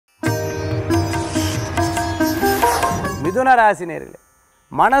மிதுன ராசி நேயர்களே,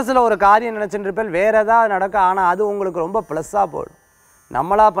 மனசில் ஒரு காரியம் நினச்சிட்டு இருப்பேன், வேறு ஏதாவது நடக்கும், ஆனால் அது உங்களுக்கு ரொம்ப ப்ளஸ்ஸாக போடும்.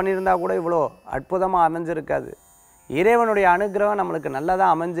 நம்மளாக பண்ணியிருந்தா கூட இவ்வளோ அற்புதமாக அமைஞ்சிருக்காது. இறைவனுடைய அனுகிரகம் நம்மளுக்கு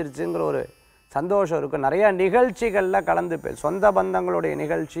நல்லதாக அமைஞ்சிருச்சுங்கிற ஒரு சந்தோஷம் இருக்கும். நிறையா நிகழ்ச்சிகளில் கலந்துப்பேன். சொந்த பந்தங்களுடைய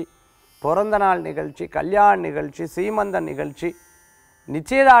நிகழ்ச்சி, பிறந்த நாள் நிகழ்ச்சி, கல்யாண நிகழ்ச்சி, சீமந்த நிகழ்ச்சி,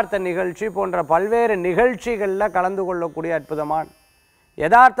 நிச்சயதார்த்த நிகழ்ச்சி போன்ற பல்வேறு நிகழ்ச்சிகளில் கலந்து கொள்ளக்கூடிய அற்புதமான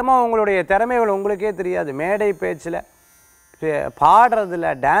யதார்த்தமாக உங்களுடைய திறமைகள் உங்களுக்கே தெரியாது. மேடை பேச்சில், பாடுறதில்,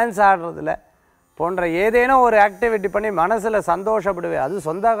 டான்ஸ் ஆடுறதில் போன்ற ஏதேனும் ஒரு ஆக்டிவிட்டி பண்ணி மனசில் சந்தோஷப்படுவேன். அது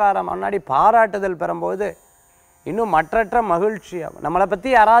சொந்தக்காரன் முன்னாடி பாராட்டுதல் பெறும்போது இன்னும் மற்றற்ற மகிழ்ச்சியாகும். நம்மளை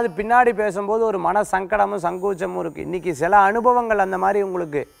பற்றி யாராவது பின்னாடி பேசும்போது ஒரு மன சங்கடமும் சங்கூச்சமும் இருக்குது. இன்றைக்கி சில அனுபவங்கள் அந்த மாதிரி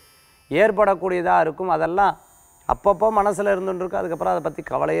உங்களுக்கு ஏற்படக்கூடியதாக இருக்கும். அதெல்லாம் அப்பப்போ மனசில் இருந்துருக்கு. அதுக்கப்புறம் அதை பற்றி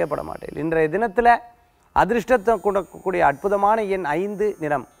கவலையே பட மாட்டேன். இன்றைய தினத்தில் அதிர்ஷ்டத்தை கொடுக்கக்கூடிய அற்புதமான எண் 5,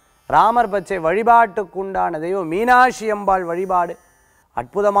 நிறம் ராமர் பச்சை. வழிபாட்டுக்குண்டான தெய்வம் மீனாட்சி அம்பாள் வழிபாடு,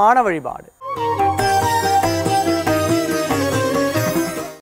 அற்புதமான வழிபாடு.